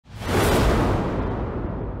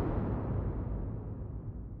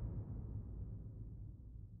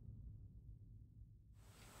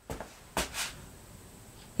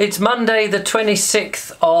It's Monday the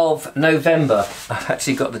 26th of November. I've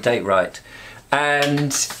actually got the date right.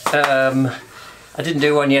 And I didn't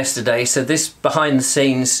do one yesterday, so this behind the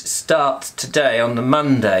scenes starts today on the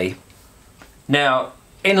Monday. Now,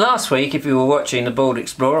 in last week, if you were watching the Board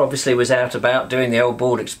Explorer, obviously was out about doing the old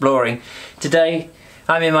board exploring. Today,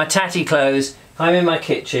 I'm in my tatty clothes, I'm in my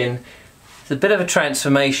kitchen. It's a bit of a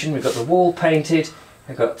transformation. We've got the wall painted,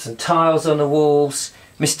 I've got some tiles on the walls.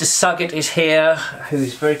 Mr. Suggett is here,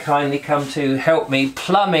 who's very kindly come to help me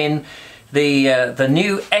plumb in the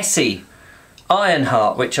new Esse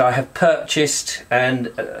Ironheart, which I have purchased,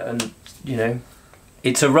 and you know,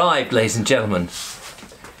 it's arrived, ladies and gentlemen.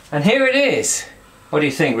 And here it is. What do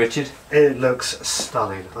you think, Richard? It looks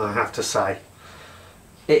stunning, I have to say.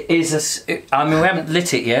 It is I mean, we haven't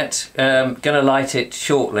lit it yet. Gonna light it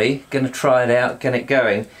shortly. Gonna try it out. Get it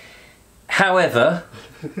going. However,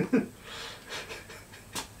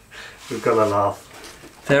 we've got to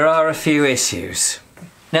laugh. There are a few issues.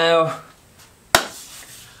 Now,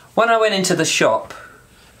 when I went into the shop,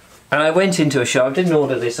 and I went into a shop, I didn't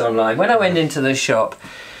order this online. When I went into the shop,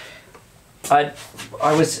 I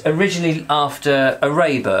was originally after a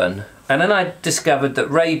Rayburn, and then I discovered that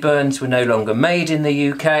Rayburns were no longer made in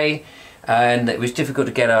the UK, and it was difficult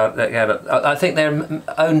to get out. I think they're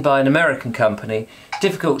owned by an American company.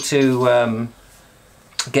 Difficult to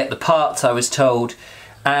get the parts, I was told,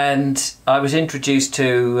 and I was introduced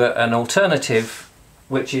to an alternative,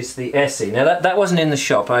 which is the Esse. Now that wasn't in the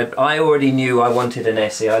shop. I already knew I wanted an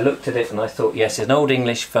Esse. I looked at it and I thought, yes, it's an old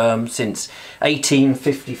English firm since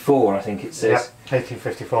 1854, I think it says. Yeah,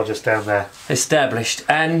 1854, just down there. Established.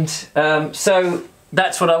 And so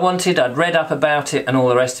that's what I wanted. I'd read up about it and all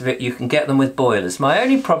the rest of it. You can get them with boilers. My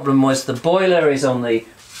only problem was the boiler is on the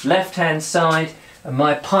left-hand side, and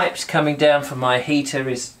my pipes coming down from my heater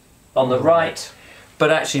is on the right.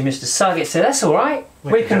 But actually Mr. Suggett said, that's all right.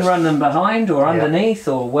 We can run them behind or underneath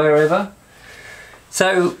or wherever.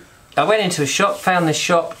 So I went into a shop, found this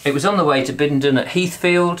shop. It was on the way to Biddenden at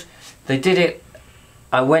Heathfield. They did it.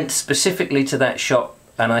 I went specifically to that shop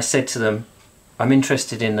and I said to them, I'm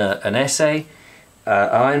interested in an Esse,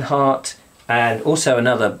 Ironheart, and also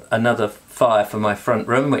another fire for my front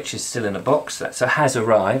room, which is still in a box. That has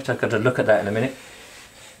arrived. I've got to look at that in a minute.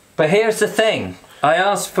 But here's the thing. I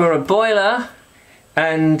asked for a boiler,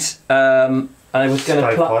 and I was going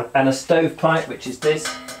to plug and a stovepipe, which is this,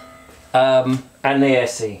 and the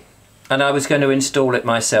Esse, and I was going to install it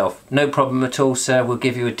myself. No problem at all, sir. We'll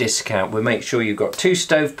give you a discount. We'll make sure you've got 2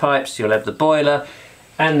 stovepipes. You'll have the boiler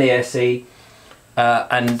and the Esse,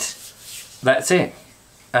 and that's it.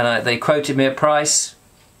 And they quoted me a price.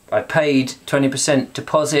 I paid 20%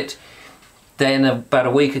 deposit. Then about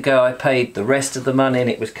a week ago, I paid the rest of the money, and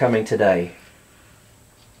it was coming today.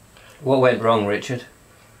 What went wrong, Richard?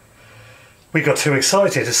 We got too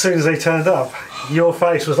excited as soon as they turned up. Your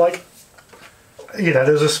face was like, you know,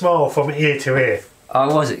 there was a smile from ear to ear. I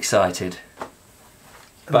was excited.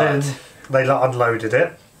 And then they unloaded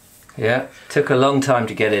it. Yeah, took a long time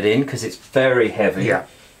to get it in because it's very heavy. Yeah.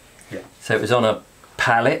 Yeah. So it was on a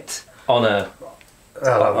pallet, on a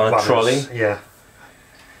trolley. Yeah.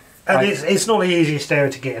 And it's not the easiest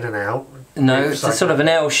area to get in and out. No, it's a sort of an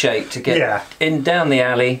L shape to get in down the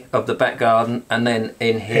alley of the back garden and then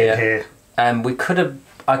in here. And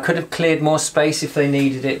I could have cleared more space if they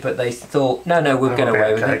needed it, but they thought, no, we'll get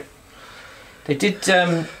away with it. They did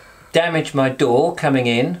damage my door coming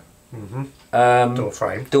in.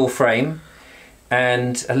 Mm-hmm. Door frame.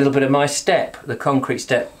 And a little bit of my step, the concrete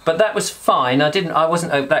step. But that was fine. I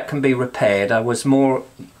wasn't, that can be repaired. I was more,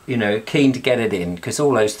 you know, keen to get it in because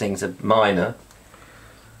all those things are minor.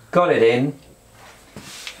 Got it in,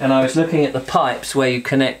 and I was looking at the pipes where you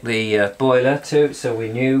connect the boiler to, so we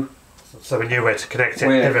knew where to connect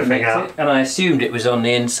it, everything up. And I assumed it was on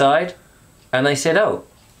the inside, and they said, oh,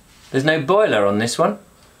 there's no boiler on this one.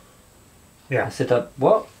 Yeah. I said,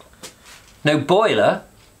 what? No boiler?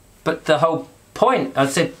 But the whole point, I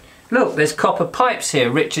said, look, there's copper pipes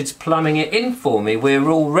here. Richard's plumbing it in for me. We're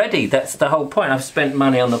all ready. That's the whole point. I've spent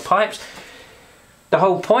money on the pipes. The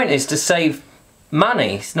whole point is to save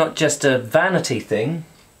money. It's not just a vanity thing.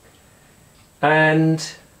 And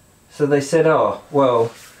so they said, oh,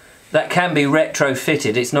 well, that can be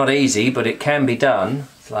retrofitted. It's not easy, but it can be done.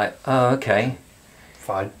 It's like, oh, okay.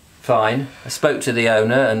 Fine. I spoke to the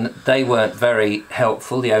owner and they weren't very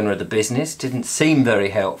helpful. The owner of the business didn't seem very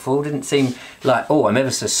helpful. Didn't seem like, oh, I'm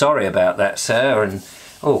ever so sorry about that, sir. And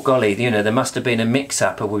oh, golly, you know, there must have been a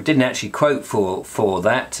mix-up, or we didn't actually quote for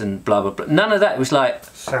that, and blah, blah, blah. None of that. It was like...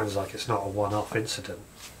 Sounds like it's not a one-off incident.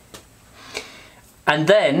 And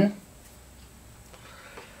then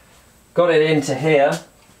got it into here,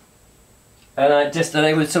 and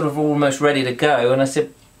they were sort of almost ready to go, and I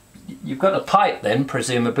said, "You've got a pipe then,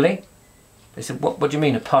 presumably?" They said, "What do you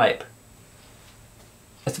mean a pipe?"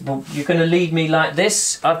 I said, "Well, you're going to lead me like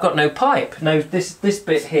this? I've got no pipe. No, this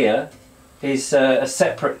bit here is a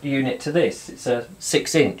separate unit to this. It's a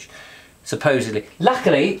 6-inch, supposedly.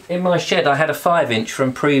 Luckily, in my shed I had a 5-inch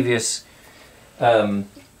from previous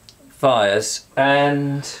fires,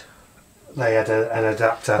 and they had an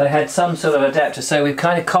adapter. They had some sort of adapter, so we've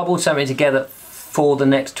kind of cobbled something together for the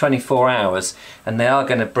next 24 hours, and they are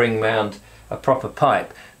going to bring round a proper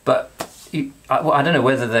pipe. But I don't know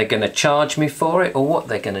whether they're going to charge me for it or what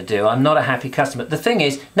they're going to do. I'm not a happy customer. The thing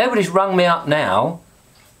is, nobody's rung me up now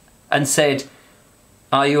and said,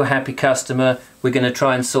 "Are you a happy customer? We're going to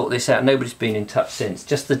try and sort this out." Nobody's been in touch since.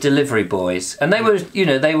 Just the delivery boys, and they were, you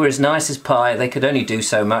know, they were as nice as pie. They could only do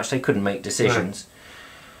so much. They couldn't make decisions.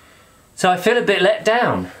 Right. So I feel a bit let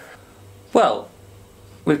down. Well,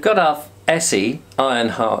 we've got our Esse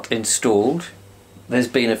Ironheart installed. There's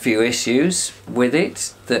been a few issues with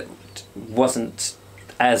it that wasn't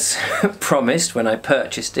as promised when I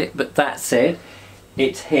purchased it, but that said,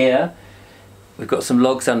 it's here. We've got some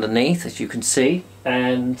logs underneath, as you can see,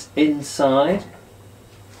 and inside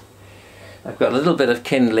I've got a little bit of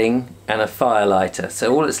kindling and a fire lighter.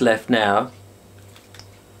 So all that's left now,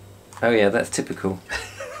 oh yeah, that's typical.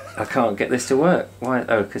 I can't get this to work. Why?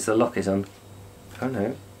 Oh, because the lock is on. Oh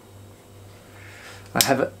no. I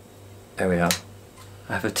have a, there we are.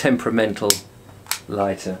 I have a temperamental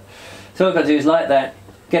lighter. So what I've got to do is light that,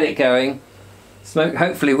 get it going. Smoke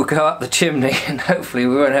hopefully will go up the chimney, and hopefully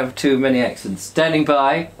we won't have too many accidents. Standing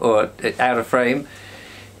by, or out of frame,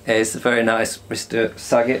 is the very nice Mr.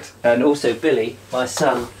 Suggett, and also Billy, my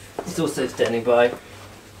son, is also standing by,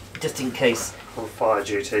 just in case. On fire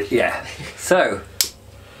duty. Yeah. So,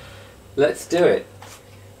 let's do it.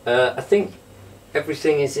 I think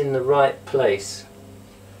everything is in the right place.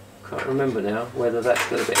 Can't remember now whether that's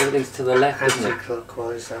going to be, everything's to the left, isn't it?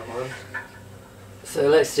 Anti-clockwise, that one. So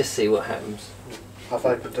let's just see what happens. I've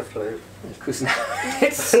opened the flue. Because now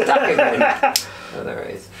it's stuck again. Oh, there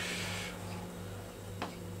it is.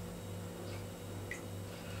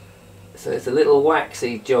 So there's a little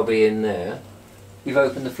waxy jobby in there. You've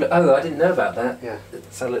opened the flue. Oh, I didn't know about that. Yeah.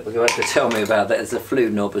 So you'll have to tell me about that. There's a flue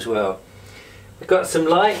knob as well. We've got some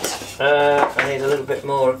light. I need a little bit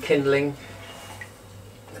more kindling.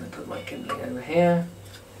 I'm going to put my kindling over here.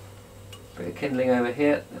 Bit of kindling over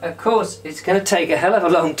here. Of course, it's going to take a hell of a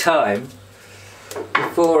long time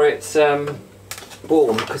before it's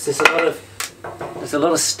warm, because there's a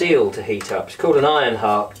lot of steel to heat up. It's called an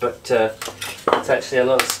Ironheart, but it's actually a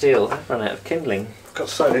lot of steel. I've run out of kindling. I've got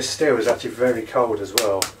to say, this steel is actually very cold as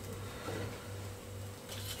well.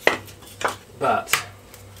 But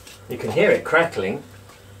you can hear it crackling.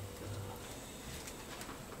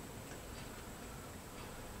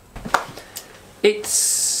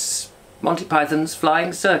 It's Monty Python's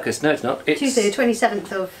Flying Circus. No, it's not. It's Tuesday the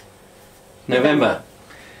 27th of November.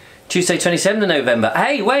 Tuesday 27th of November.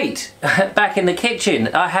 Hey, wait! Back in the kitchen.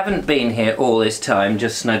 I haven't been here all this time,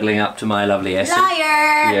 just snuggling up to my lovely Esse.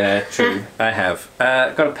 Liar! Yeah, true. I have.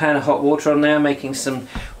 Got a pan of hot water on now, making some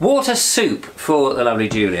water soup for the lovely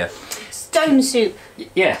Julia. Stone soup.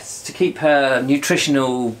 Yes, to keep her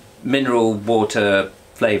nutritional mineral water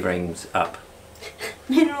flavourings up.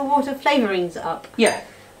 Mineral water flavourings up. Yeah,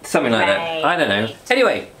 something like that. I don't know.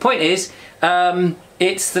 Anyway, point is,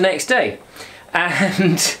 it's the next day,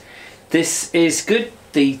 and this is good.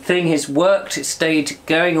 The thing has worked. It stayed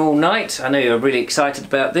going all night. I know you're really excited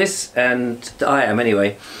about this, and I am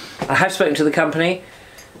anyway. I have spoken to the company.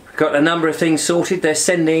 Got a number of things sorted. They're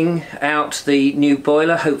sending out the new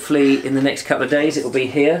boiler. Hopefully in the next couple of days it will be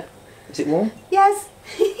here. Is it warm? Yes.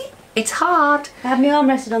 It's hard. I had my arm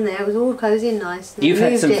rested on there. It was all cosy and nice. And you've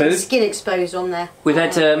had some food? Skin exposed on there. We've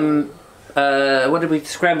had what did we?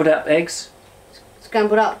 Scrambled up eggs.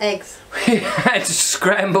 Scrambled up eggs. We had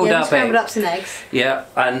scrambled up scrambled eggs. up some eggs. Yeah,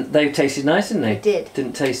 and they tasted nice, didn't they? They did.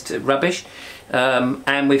 Didn't taste rubbish.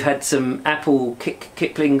 And we've had some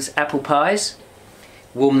Kipling's apple pies.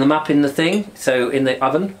 Warm them up in the thing, so in the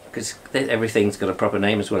oven, because everything's got a proper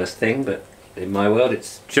name as well as thing, but in my world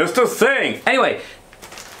it's just a thing. Anyway,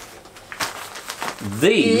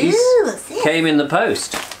 these came in the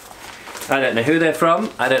post. I don't know who they're from,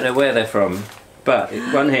 I don't know where they're from, but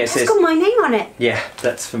one here says... That's got my name on it. Yeah,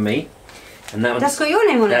 that's for me. And that one's... That's got your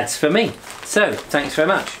name on it. That's for me. So, thanks very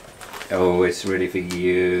much. Oh, it's really for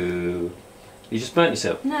you. You just burnt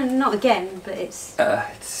yourself. No, not again, but it's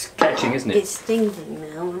catching, isn't it? It's stinging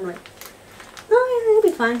now. I'm like, oh yeah, it'll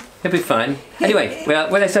be fine. It'll be fine. Anyway, well,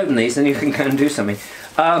 let's open these and you can go and do something.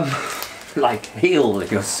 Like, heal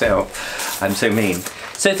yourself. I'm so mean.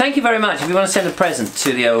 So thank you very much. If you want to send a present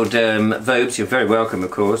to the old Vobes, you're very welcome,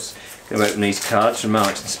 of course. Going to open these cards from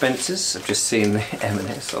Marks and Spencer's. I've just seen the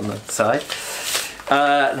M&S on the side.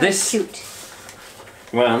 This cute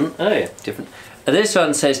one, oh yeah, different. This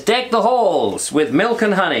one says, "Deck the halls with milk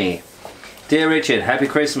and honey. Dear Richard, happy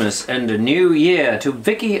Christmas and a new year to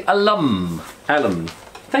Vicky Alum.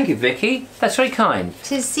 Thank you, Vicky. That's very kind.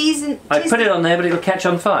 'Tis season. I put it on there, but it'll catch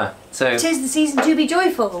on fire. So. 'Tis the season to be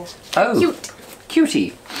joyful. Oh, Cute.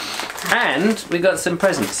 Cutie. And we got some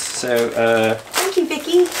presents. So. Thank you,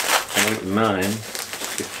 Vicky. I open mine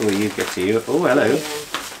before you get to you. Oh, hello.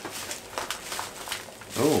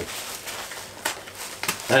 Oh.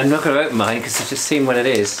 I'm not going to open mine because I've just seen what it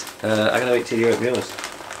is. I'm going to wait till you open yours.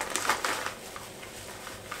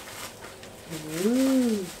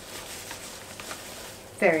 Ooh.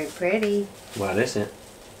 Very pretty. What is it?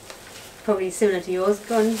 Probably similar to yours,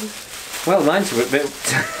 gone. Well, mine's a bit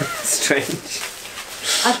strange.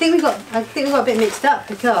 I think we got a bit mixed up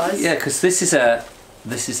because. Yeah, because this is a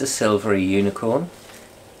silvery unicorn.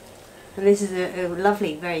 And this is a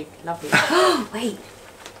lovely, very lovely. Oh wait.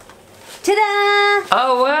 Ta-da!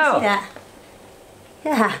 Oh wow! See that?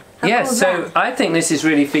 Yeah. Yeah, so that. I think this is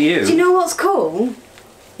really for you. Do you know what's cool?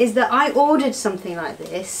 Is that I ordered something like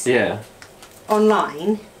this. Yeah.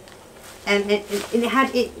 Online, and it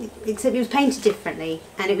had it, except it was painted differently,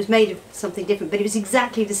 and it was made of something different, but it was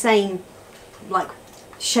exactly the same, like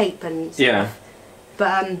shape and stuff. Yeah.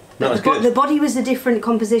 But That was the body was a different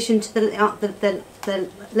composition to the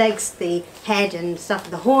legs, the head and stuff.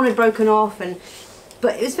 The horn had broken off,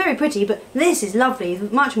 but it was very pretty. But this is lovely,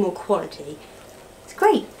 much more quality. It's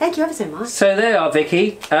great. Thank you ever so much. So there are,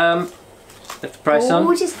 Vicky. That's the price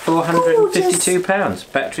Gorgeous, on £452,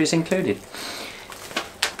 batteries included.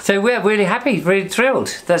 So we're really happy, really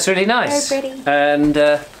thrilled. That's really nice. Very pretty. And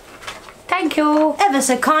thank you. Ever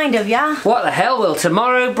so kind of ya. What the hell will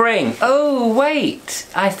tomorrow bring? Oh wait,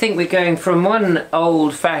 I think we're going from one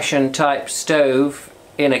old-fashioned type stove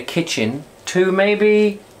in a kitchen to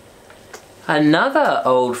maybe another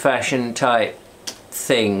old-fashioned type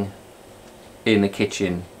thing in the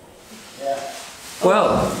kitchen.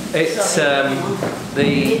 Well, it's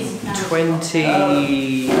the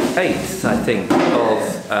 28th, I think, of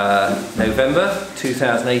November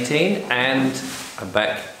 2018, and I'm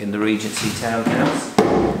back in the Regency townhouse.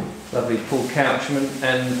 Lovely Paul Couchman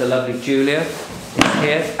and the lovely Julia is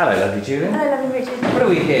here. Hello, lovely Julia. Hello, lovely Richard. What are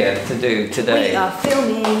we here to do today? We are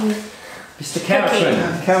filming. Mr.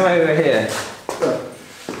 Couchman, come over here.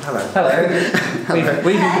 Hello. Hello.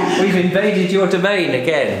 We've invaded your domain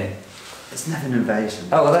again. It's never an invasion.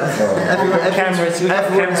 Oh, well, that's all right. Cameras, we've got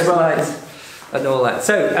cameras, lights, and all that.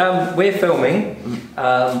 So, we're filming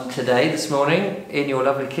today, this morning, in your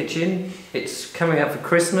lovely kitchen. It's coming up for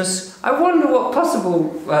Christmas. I wonder what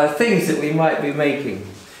possible things that we might be making.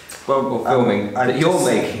 Well, or filming, that you're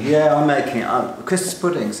making. Yeah, I'm making Christmas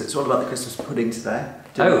puddings. It's all about the Christmas pudding today.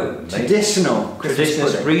 Oh, traditional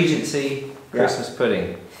Christmas pudding. Regency Christmas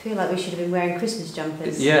pudding. I feel like we should have been wearing Christmas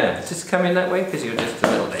jumpers. Yeah, just come in that way because you're just a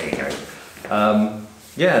little. There you go.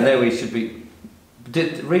 Yeah, and there we should be.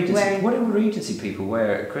 What do Regency people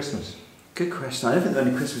wear at Christmas? Good question. I don't think there are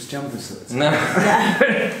any Christmas jumpers. No.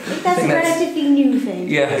 That's a relatively new thing.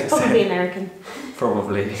 Yeah, it's probably American.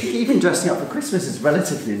 Probably. Even dressing up for Christmas is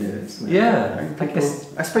relatively new, isn't it? Yeah,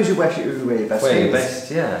 I suppose you wear your best. Wear your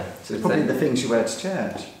best, yeah. So it's probably the things you wear to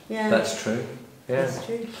church. Yeah. That's true. Yeah. That's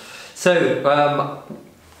true. So,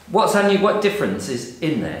 what difference is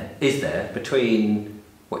there between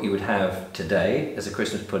what you would have today as a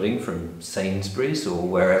Christmas pudding from Sainsbury's or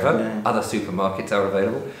wherever other supermarkets are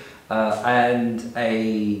available, and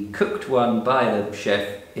a cooked one by the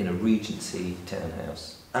chef in a Regency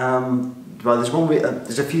townhouse? Well,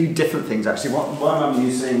 there's a few different things actually. One I'm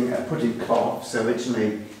using a pudding cloth. So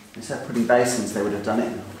originally, instead of pudding basins, they would have done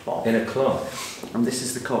it in a cloth. In a cloth. And this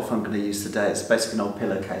is the cloth I'm going to use today. It's basically an old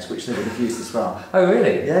pillowcase, which they would have used as well. Oh,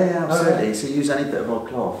 really? Yeah, absolutely. Oh, right. So you use any bit of old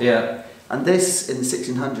cloth. Yeah. And this, in the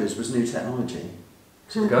 1600s, was new technology.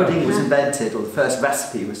 So God. pudding was invented, or the first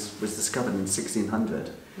recipe was discovered in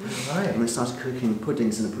 1600. Right. And they started cooking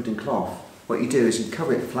puddings in a pudding cloth. What you do is you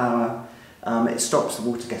cover it with flour. It stops the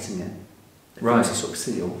water getting in. It forms a sort of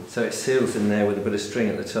seal. So it seals in there with a bit of string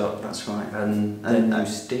at the top. That's right. And then you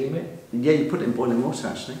steam it? Yeah, you put it in boiling water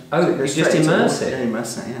actually. Oh, so you just immerse it? Yeah,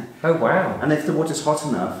 immerse it, yeah. Oh, wow. And if the water's hot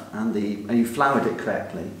enough and you floured it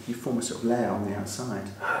correctly, you form a sort of layer on the outside.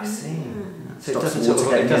 Oh, I see. Yeah. So it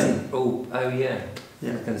doesn't oh yeah.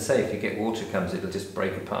 Yeah. I was going to say, if you get water comes, it'll just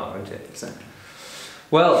break apart, won't it? Exactly.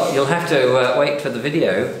 Well, you'll have to wait for the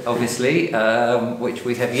video, obviously, which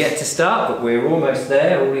we have yet to start, but we're almost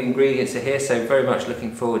there. All the ingredients are here, so very much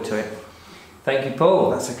looking forward to it. Thank you,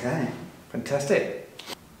 Paul. That's okay. Fantastic.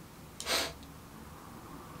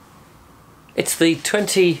 It's the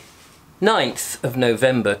 29th of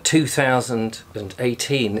November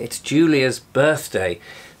 2018. It's Julia's birthday,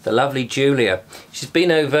 the lovely Julia. She's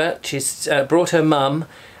been over, she's brought her mum,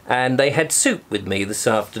 and they had soup with me this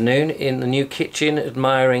afternoon in the new kitchen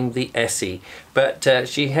admiring the Esse. But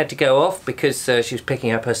she had to go off because she was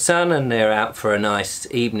picking up her son, and they're out for a nice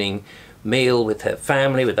evening meal with her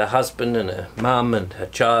family, with her husband and her mum and her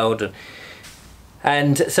child.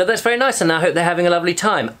 And so that's very nice, and I hope they're having a lovely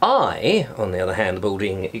time. I, on the other hand, the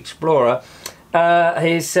balding explorer,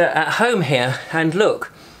 is at home here, and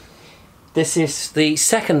look, this is the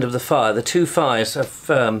second of the fire, the two fires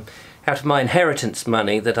of, out of my inheritance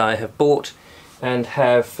money that I have bought and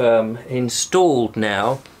have installed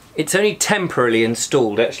now. It's only temporarily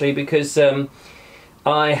installed actually, because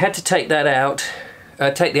I had to take that out,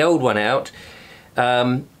 take the old one out,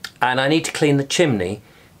 and I need to clean the chimney.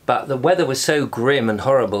 But the weather was so grim and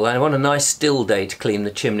horrible. I want a nice still day to clean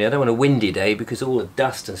the chimney. I don't want a windy day because all the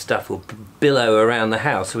dust and stuff will billow around the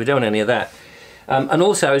house, so we don't want any of that. And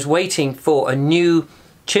also I was waiting for a new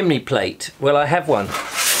chimney plate. Well, I have one.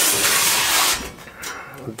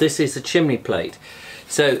 This is the chimney plate.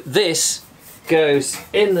 So this goes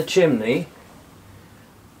in the chimney,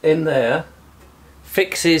 in there,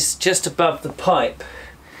 fixes just above the pipe,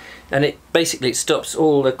 and it basically stops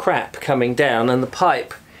all the crap coming down, and the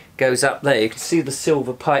pipe goes up there. You can see the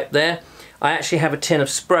silver pipe there. I actually have a tin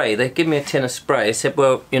of spray. They give me a tin of spray. They said,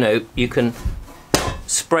 well, you know, you can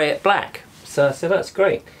spray it black. So I said, that's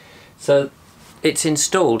great. So it's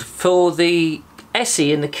installed. For the Esse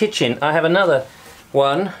in the kitchen, I have another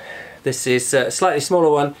one. This is a slightly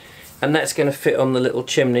smaller one, and that's going to fit on the little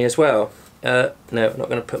chimney as well. No, I'm not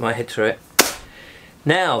going to put my head through it.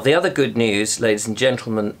 Now, the other good news, ladies and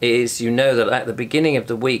gentlemen, is you know that at the beginning of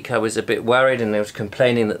the week I was a bit worried and I was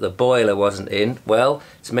complaining that the boiler wasn't in. Well,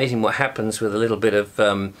 it's amazing what happens with a little bit of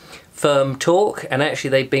firm talk, and actually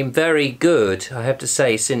they've been very good, I have to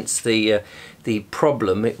say, since the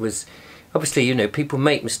problem. It was, obviously, you know, people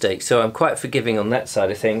make mistakes, so I'm quite forgiving on that side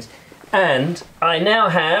of things. And I now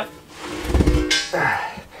have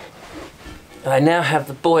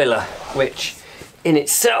the boiler, which in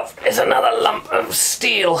itself is another lump of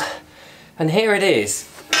steel, and here it is.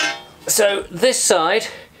 So this side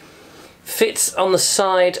fits on the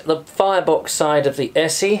side, the firebox side of the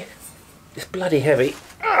Esse. It's bloody heavy,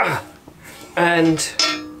 and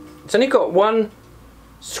it's only got one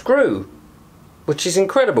screw, which is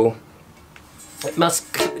incredible. It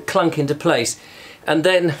must clunk into place, and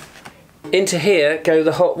then into here go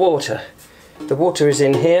the hot water. The water is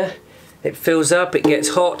in here. It fills up, it gets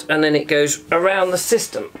hot, and then it goes around the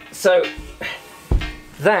system. So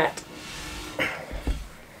that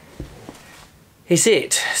is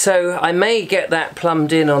it. So I may get that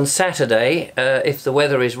plumbed in on Saturday if the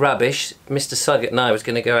weather is rubbish. Mr. Suggett and I was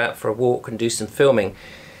going to go out for a walk and do some filming.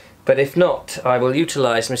 But if not, I will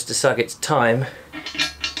utilise Mr. Suggett's time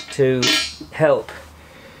to help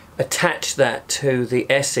attach that to the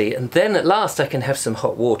Esse, and then at last I can have some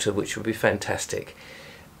hot water, which would be fantastic.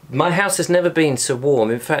 My house has never been so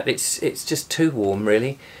warm. In fact, it's just too warm,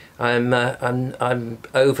 really. I'm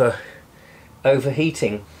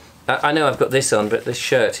overheating. I know I've got this on, but this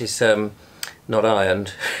shirt is not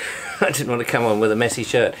ironed. I didn't want to come on with a messy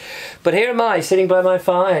shirt. But here am I, sitting by my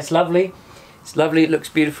fire. It's lovely. It's lovely. It looks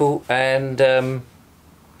beautiful, and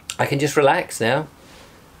I can just relax now.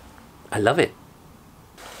 I love it.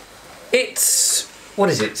 It's, what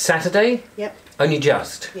is it, Saturday? Yep. Only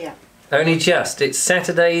just. Yeah. Only just. It's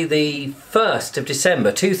Saturday the 1st of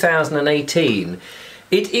December 2018.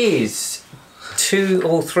 It is 2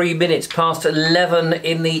 or 3 minutes past 11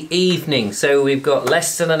 in the evening, so we've got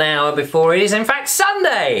less than an hour before it is in fact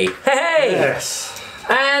Sunday. Hey! Yes.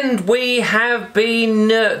 And we have been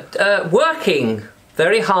working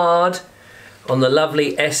very hard on the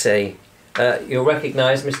lovely Esse. You'll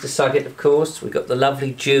recognise Mr. Suggett, of course. We've got the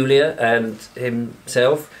lovely Julia and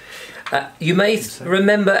himself. You may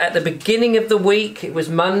remember at the beginning of the week, it was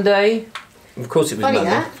Monday. Of course it was Monday.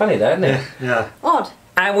 That. Funny that, isn't it? Yeah. Odd.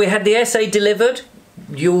 And we had the Esse delivered.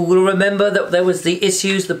 You will remember that there was the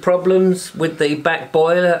issues, the problems with the back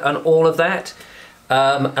boiler and all of that.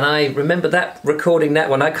 And I remember that, recording that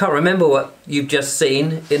one. I can't remember what you've just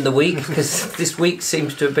seen in the week, because this week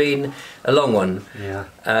seems to have been a long one. Yeah.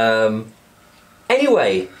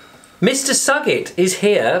 Anyway, Mr. Suggett is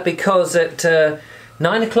here because at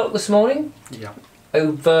 9 o'clock this morning, Yeah.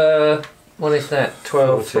 over, what is that,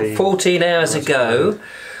 14 hours ago,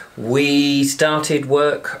 we started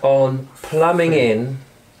work on plumbing in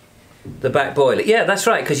The back boiler. Yeah, that's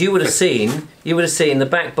right. Because you would have seen the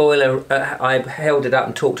back boiler. I held it up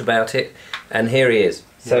and talked about it, and here he is.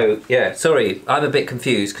 So yeah, sorry, I'm a bit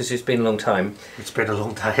confused because it's been a long time. It's been a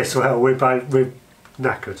long day as well. We're knackered.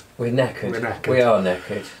 We're knackered. We're knackered. We are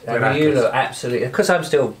knackered. You look absolutely. Because I'm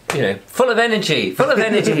still, full of energy. Full of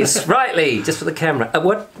energy. Rightly, just for the camera.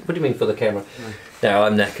 What do you mean for the camera? No,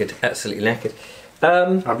 I'm knackered. Absolutely knackered.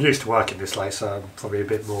 I'm used to working this late, so I'm probably a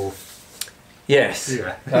bit more. Yes.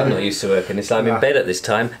 Yeah. I'm not used to working this late. I'm in bed at this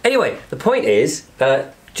time. Anyway, the point is,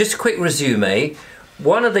 just a quick resume.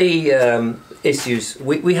 One of the issues,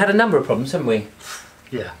 we had a number of problems, haven't we?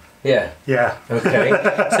 Yeah. Yeah. Yeah. Okay.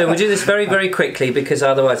 So we'll do this very, very quickly because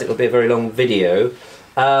otherwise it will be a very long video.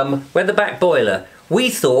 With the back boiler,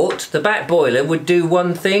 we thought the back boiler would do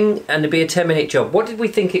one thing and it'd be a 10-minute job. What did we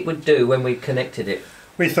think it would do when we connected it?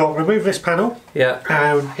 We thought remove this panel. Yeah.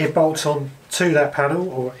 And it bolts on to that panel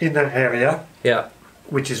or in that area. Yeah.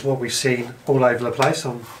 Which is what we've seen all over the place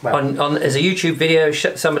on as a YouTube video,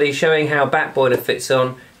 somebody showing how back boiler fits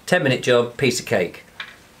on. 10-minute job, piece of cake.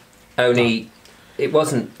 Only it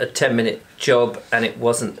wasn't a 10-minute job and it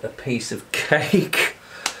wasn't a piece of cake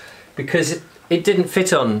because it didn't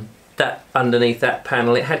fit on that underneath that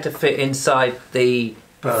panel. It had to fit inside the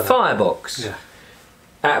firebox.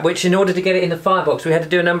 Yeah. Which, in order to get it in the firebox, we had to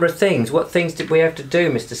do a number of things. What things did we have to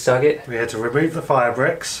do, Mr. Suggett? We had to remove the fire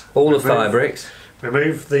bricks. All the fire bricks.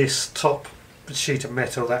 Remove this top sheet of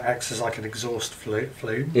metal that acts as like an exhaust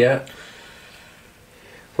flume. Yeah.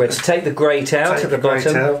 We had to take the grate out at the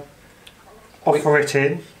bottom. Offer it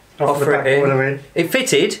in. Offer the back boiler in. It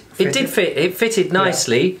fitted. It did fit. It fitted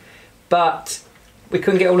nicely, but we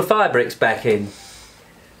couldn't get all the fire bricks back in.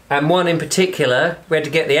 And one in particular, we had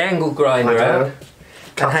to get the angle grinder out.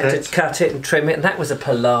 To cut it and trim it, and that was a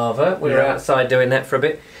palaver. We were outside doing that for a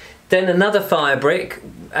bit. Then another fire brick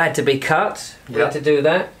had to be cut. We had to do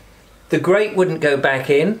that. The grate wouldn't go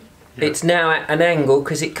back in. It's now at an angle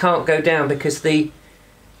because it can't go down because the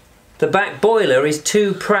back boiler is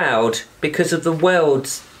too proud because of the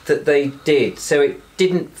welds that they did. So it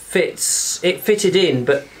didn't fit. It fitted in,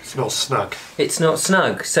 but it's not snug. It's not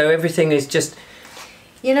snug. So everything is just.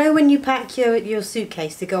 You know when you pack your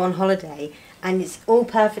suitcase to go on holiday. And it's all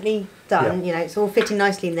perfectly done, it's all fitting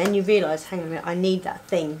nicely, and then you realise, hang on a minute, I need that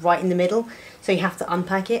thing right in the middle, so you have to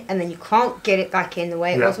unpack it, and then you can't get it back in the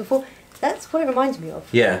way it was before. That's what it reminds me of.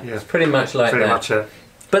 Yeah, it's pretty much like pretty that. Much it.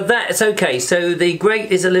 But that's okay, so the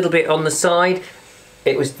grate is a little bit on the side.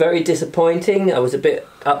 It was very disappointing. I was a bit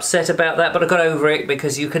upset about that, but I got over it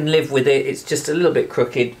because you can live with it. It's just a little bit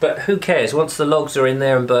crooked, but who cares? Once the logs are in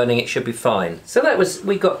there and burning, it should be fine. So that was,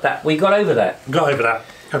 we got over that. Got over that.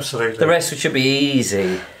 Absolutely. The rest should be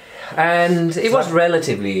easy. And it was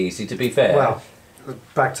relatively easy, to be fair. Well,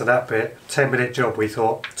 back to that bit, 10-minute job we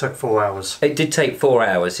thought, took 4 hours. It did take 4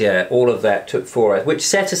 hours, yeah. All of that took 4 hours, which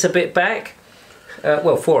set us a bit back.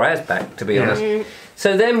 Well, 4 hours back, to be honest.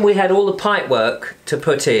 So then we had all the pipe work to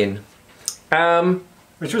put in.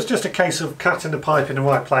 Which was just a case of cutting the pipe in the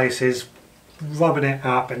right places, rubbing it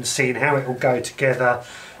up and seeing how it will go together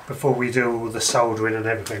before we do all the soldering and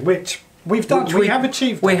everything, which... We've done. We have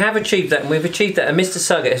achieved that. We have achieved that, and we've achieved that. And Mr.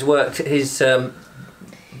 Suggett has worked his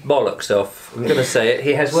bollocks off. I'm going to say it.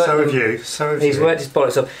 He has worked. So have you. So have he's worked his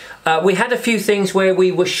bollocks off. We had a few things where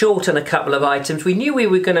we were short on a couple of items. We knew we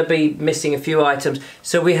were going to be missing a few items,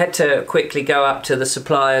 so we had to quickly go up to the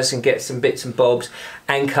suppliers and get some bits and bobs,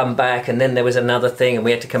 and come back. And then there was another thing, and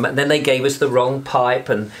we had to come back. And then they gave us the wrong pipe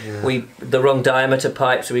and the wrong diameter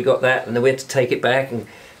pipe, so we got that, and then we had to take it back and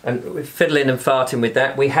fiddling and farting with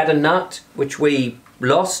that. We had a nut which we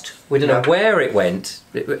lost. We don't know where it went.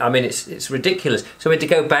 I mean, it's ridiculous. So we had to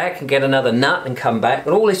go back and get another nut and come back.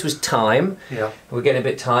 But all this was time. Yeah. We're getting a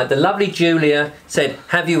bit tired. The lovely Julia said,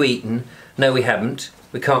 "Have you eaten?" No, we haven't.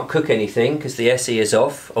 We can't cook anything because the Esse is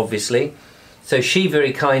off, obviously. So she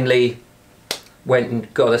very kindly went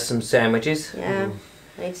and got us some sandwiches. Yeah,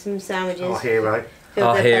 made some sandwiches. Our hero.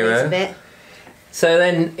 Filled their bellies a bit. So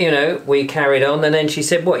then, we carried on, and then she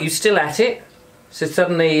said, "What, you still at it?" So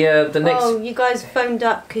suddenly the next... Oh, you guys phoned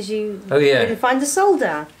up because you Oh, yeah. couldn't find the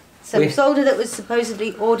solder. Some solder that was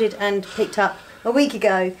supposedly ordered and picked up a week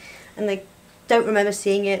ago, and they don't remember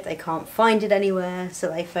seeing it, they can't find it anywhere, so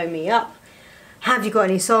they phoned me up. "Have you got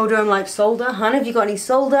any solder?" I'm like, "Solder? Hon, have you got any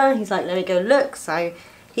solder?" He's like, "Let me go look." So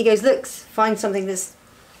he goes, "Looks, find something that's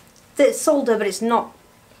solder, but it's not...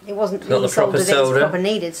 It wasn't really solder that it's proper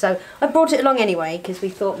needed." So I brought it along anyway because we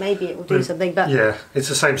thought maybe it will do something. But yeah, it's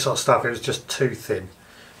the same sort of stuff. It was just too thin.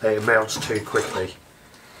 It melts too quickly.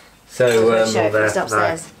 So show it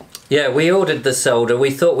upstairs. Yeah, we ordered the solder.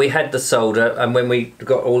 We thought we had the solder, and when we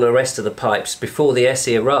got all the rest of the pipes, before the Esse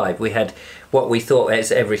arrived, we had what we thought is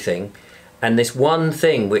everything. And this one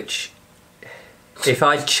thing which, if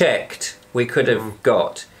I'd checked, we could have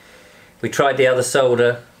got. We tried the other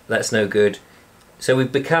solder, that's no good. So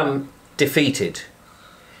we've become defeated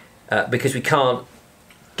because we can't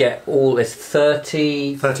get all this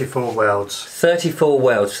 34 welds. 34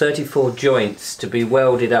 welds, 34 joints to be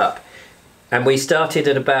welded up. And we started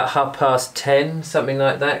at about 10:30, something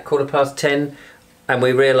like that, 10:15, and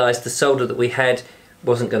we realised the solder that we had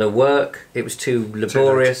wasn't going to work. It was too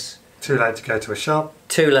laborious. Too late to go to a shop.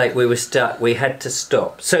 Too late, we were stuck. We had to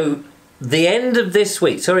stop. So the end of this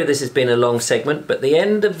week, sorry this has been a long segment, but the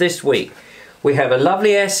end of this week, we have a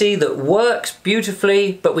lovely Esse that works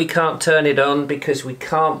beautifully, but we can't turn it on because we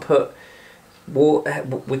can't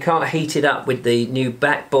we can't heat it up with the new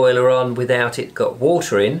back boiler on without it got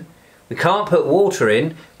water in. We can't put water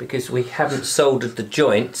in because we haven't soldered the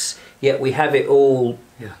joints, yet we have it all,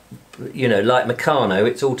 you know, like Meccano,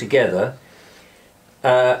 it's all together.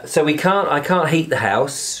 So I can't heat the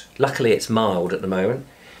house. Luckily it's mild at the moment.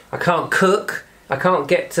 I can't cook. I can't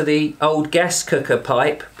get to the old gas cooker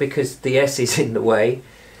pipe because the Esse's in the way.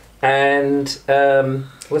 And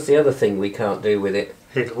what's the other thing we can't do with it?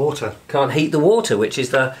 Heat the water. Can't heat the water, which was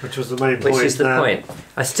the main point. Which is the point.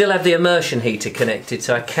 I still have the immersion heater connected,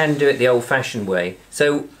 so I can do it the old-fashioned way.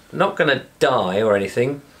 So not going to die or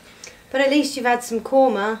anything. But at least you've had some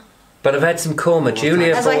korma. But I've had some korma.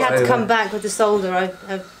 Julia, as I had to come back with the solder,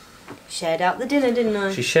 I shared out the dinner, didn't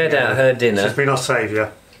I? She shared out her dinner. She's been our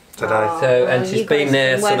saviour today. Oh, and she's been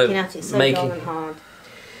there, sort of at it so making. Long and hard.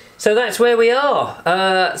 So that's where we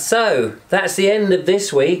are. So that's the end of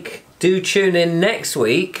this week. Do tune in next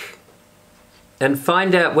week and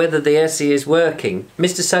find out whether the Esse is working.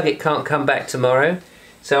 Mr. Suggett can't come back tomorrow,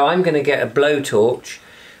 so I'm going to get a blowtorch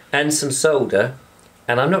and some solder,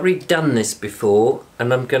 and I've not really done this before,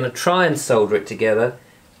 and I'm going to try and solder it together,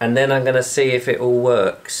 and then I'm going to see if it all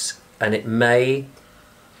works, and it may...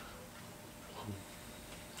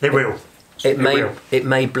 It will. It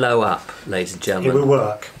may blow up, ladies and gentlemen. It will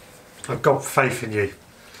work. I've got faith in you.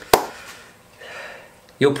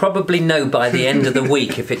 You'll probably know by the end of the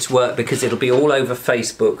week if it's worked because it'll be all over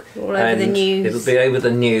Facebook. All over the news. It'll be over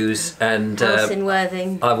the news and... House in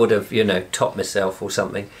Worthing. I would have, you know, topped myself or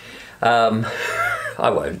something. I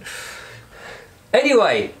won't.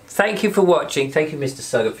 Anyway, thank you for watching. Thank you, Mr.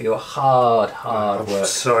 Suggett, for your hard work.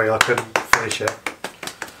 Sorry, I couldn't finish it.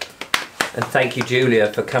 And thank you,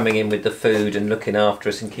 Julia, for coming in with the food and looking after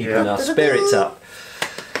us and keeping our spirits up.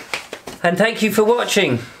 And thank you for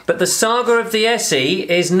watching. But the saga of the Esse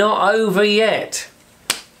is not over yet.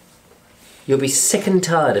 You'll be sick and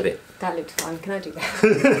tired of it. That looked fun. Can I do that? Do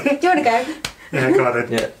you want to go? Yeah, go on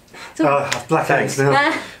then. Yeah. Oh, black eggs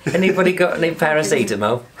now. Anybody got any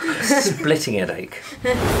paracetamol? Splitting headache.